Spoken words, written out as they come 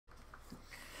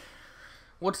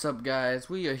What's up, guys?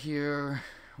 We are here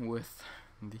with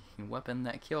the weapon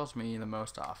that kills me the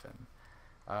most often.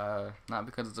 Not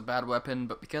because it's a bad weapon,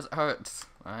 but because it hurts.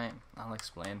 Alright, I'll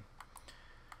explain.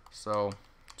 So,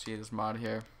 see this mod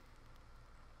here?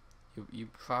 You're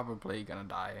probably gonna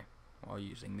die while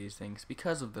using these things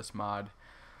because of this mod.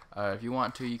 If you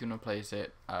want to, you can replace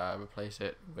it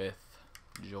with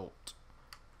Jolt.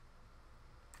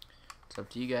 It's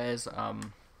up to you guys. So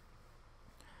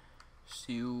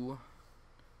you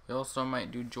also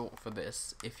might do Jolt for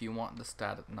this if you want the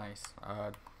stat nice.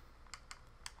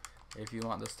 If you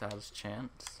want the status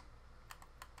chance.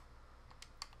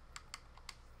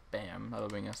 Bam, that'll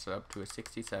bring us up to a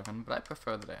 67, but I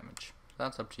prefer the damage.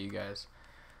 That's up to you guys.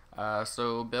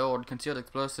 So build concealed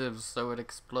explosives so it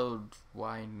explodes.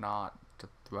 Why not? The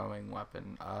throwing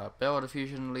weapon. Build a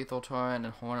fusion, lethal torrent,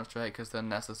 and hornet strike because they're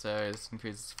necessary. This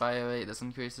increases fire rate, this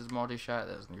increases multi-shot,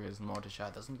 this increases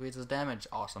multi-shot, this increases damage.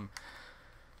 Awesome.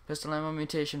 Pistol ammo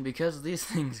mutation because these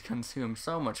things consume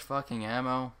so much fucking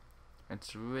ammo.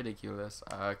 It's ridiculous.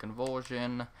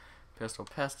 Convulsion, pistol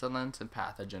pestilence, and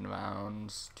pathogen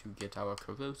rounds. To get our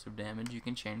corrosive damage, you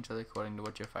can change it according to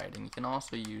what you're fighting. You can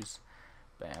also use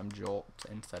Bam Jolt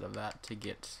instead of that to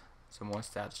get some more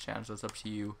stats chance. It's up to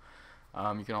you.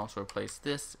 You can also replace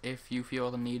this if you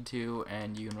feel the need to,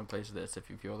 and you can replace this if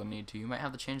you feel the need to. You might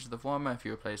have to change the former if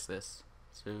you replace this,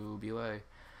 so be wary.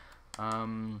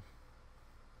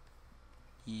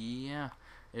 Yeah,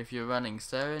 if you're running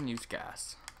Sarin, use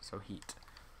gas, so heat.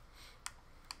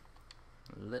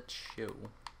 Let's show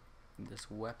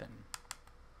this weapon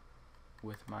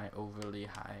with my overly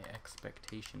high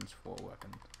expectations for a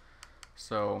weapon.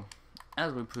 So,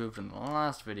 as we proved in the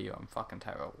last video, I'm fucking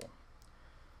terrible.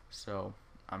 So,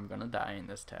 I'm gonna die in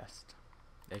this test.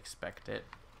 Expect it.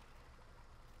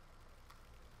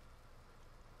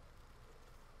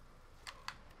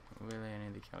 Really, I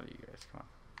need to kill you guys, come on.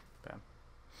 Bam.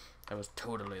 That was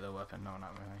totally the weapon. No,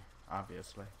 not really.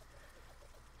 Obviously.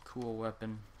 Cool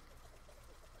weapon.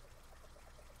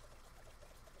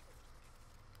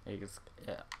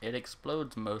 It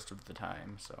explodes most of the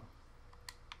time, so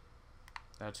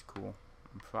that's cool.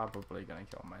 I'm probably gonna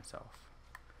kill myself.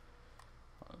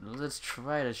 Let's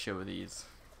try to show these.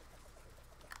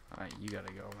 Alright, you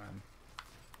gotta go, man.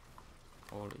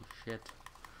 Holy shit.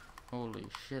 Holy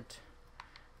shit.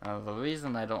 The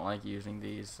reason I don't like using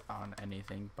these on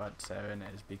anything but Sarin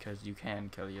is because you can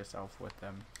kill yourself with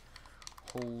them.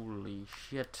 Holy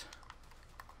shit.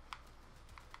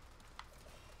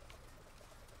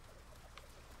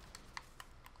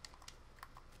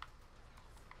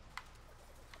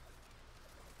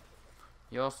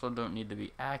 You also don't need to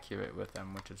be accurate with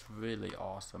them, which is really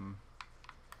awesome.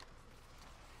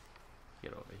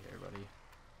 Get over here, buddy.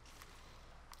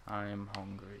 I'm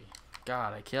hungry.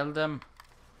 God, I killed him.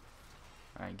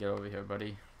 Alright, get over here,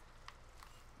 buddy.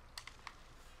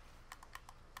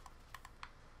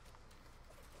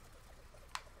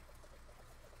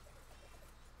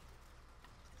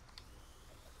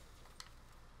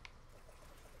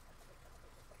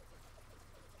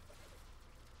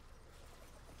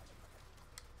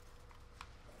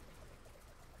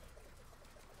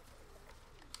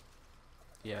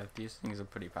 Yeah, these things are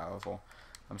pretty powerful.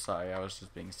 I'm sorry, I was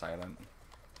just being silent.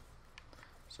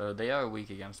 So they are weak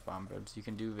against bombers. You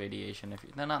can do radiation if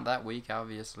they're not that weak,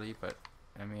 obviously, but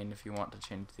I mean, if you want to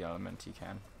change the element, you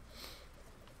can.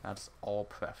 That's all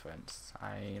preference.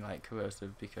 I like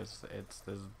corrosive because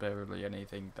there's barely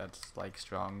anything that's like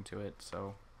strong to it,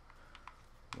 so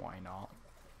why not?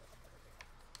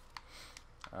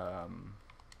 Oh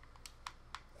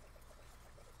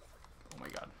my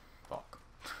god, fuck.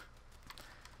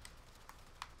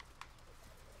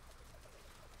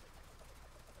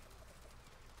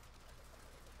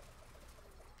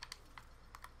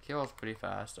 Kills pretty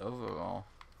fast overall.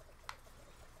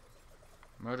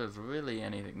 Murder's really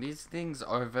anything. These things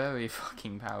are very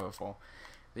fucking powerful.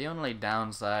 The only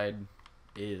downside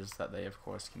is that they of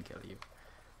course can kill you.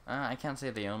 I can't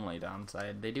say the only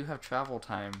downside. They do have travel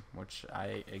time, which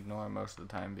I ignore most of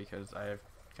the time because I have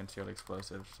concealed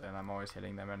explosives and I'm always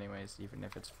hitting them anyways, even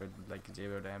if it's for like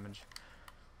 0 damage.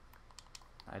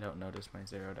 I don't notice my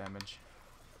 0 damage.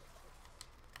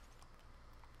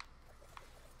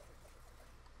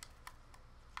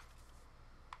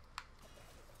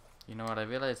 You know what, I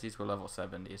realized these were level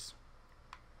 70s.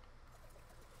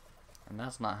 And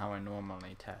that's not how I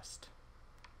normally test.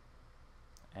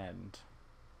 And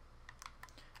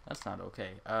that's not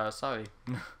okay. Sorry.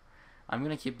 I'm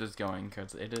gonna keep this going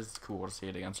because it is cool to see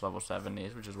it against level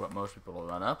 70s, which is what most people will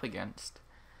run up against.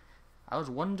 I was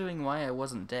wondering why I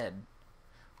wasn't dead.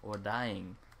 Or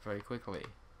dying very quickly.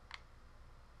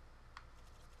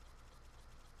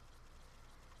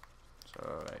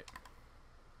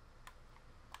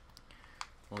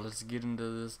 let's get into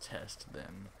this test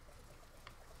then.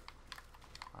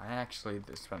 I actually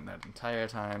spent that entire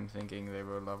time thinking they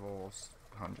were levels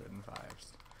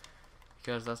 105s.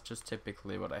 Because that's just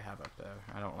typically what I have up there.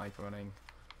 I don't like running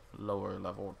lower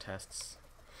level tests.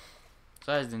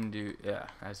 So as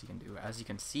you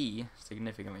can see,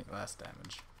 significantly less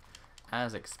damage.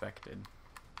 As expected.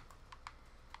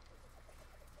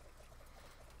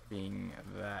 Being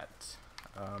that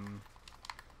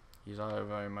these are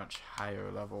very much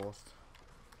higher levels.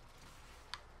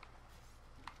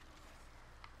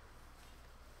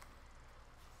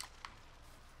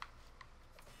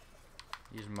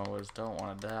 These mowers don't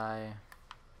want to die.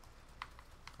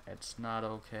 It's not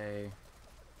okay.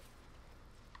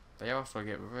 They also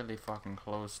get really fucking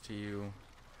close to you,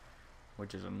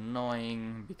 which is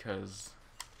annoying because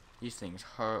these things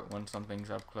hurt when something's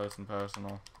up close and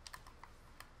personal.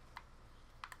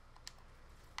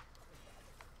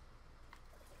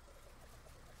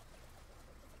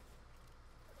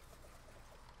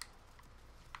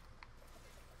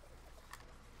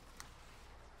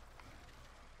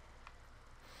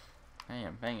 Hey,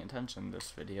 I'm paying attention in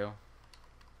this video.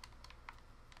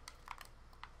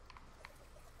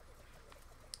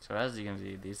 So as you can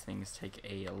see, these things take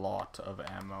a lot of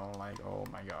ammo, like, oh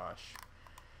my gosh.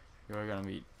 You're gonna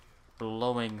be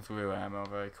blowing through ammo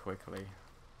very quickly.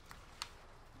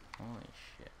 Holy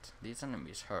shit, these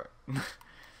enemies hurt.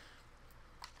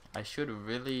 I should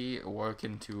really work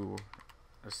into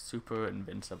a super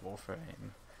invincible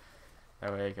frame.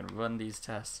 That way I can run these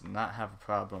tests and not have a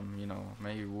problem, you know,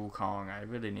 maybe Wukong, I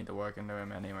really need to work into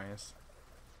him anyways.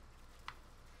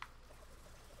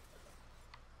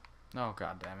 Oh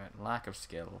god damn it, lack of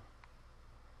skill.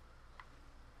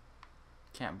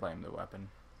 Can't blame the weapon.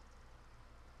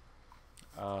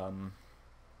 I'm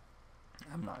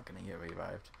not gonna get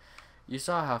revived. You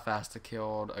saw how fast I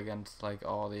killed against like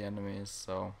all the enemies,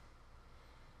 so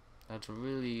that's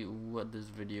really what this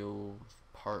video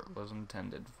part was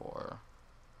intended for.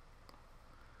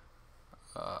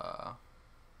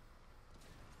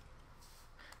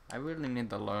 I really need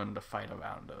to learn to fight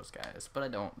around those guys, but I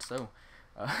don't, so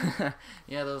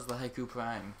yeah, that was the Hikou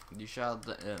Prime. You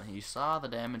saw the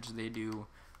damage they do.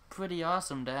 Pretty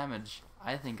awesome damage.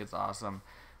 I think it's awesome.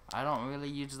 I don't really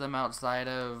use them outside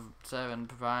of 7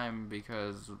 Prime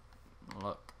because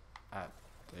look at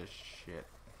this shit.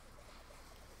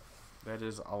 That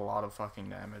is a lot of fucking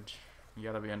damage. You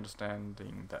gotta be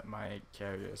understanding that my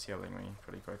carrier is healing me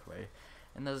pretty quickly.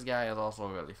 And this guy is also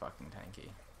really fucking tanky.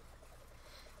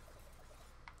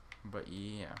 But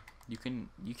yeah, you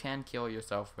can kill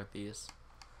yourself with these.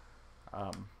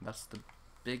 That's the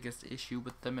biggest issue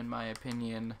with them in my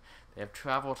opinion. They have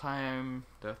travel time,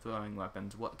 they're throwing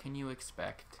weapons. What can you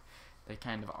expect? They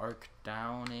kind of arc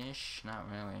down-ish, not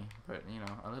really, but you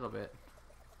know, a little bit.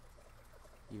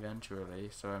 Eventually,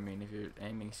 so I mean if you're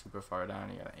aiming super far down,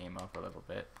 you gotta aim up a little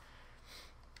bit,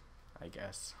 I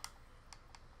guess.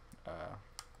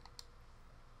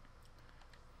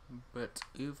 But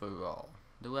overall,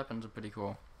 the weapons are pretty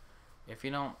cool. If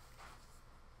you're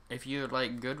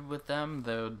like good with them,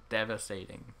 they're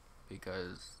devastating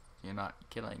because you're not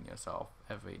killing yourself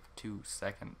every 2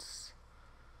 seconds.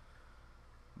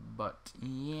 But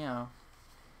yeah,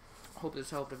 hope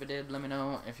this helped. If it did, let me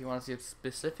know. If you want to see a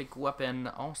specific weapon,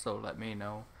 also let me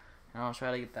know, and I'll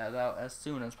try to get that out as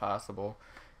soon as possible.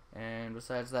 And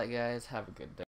besides that, guys, have a good day.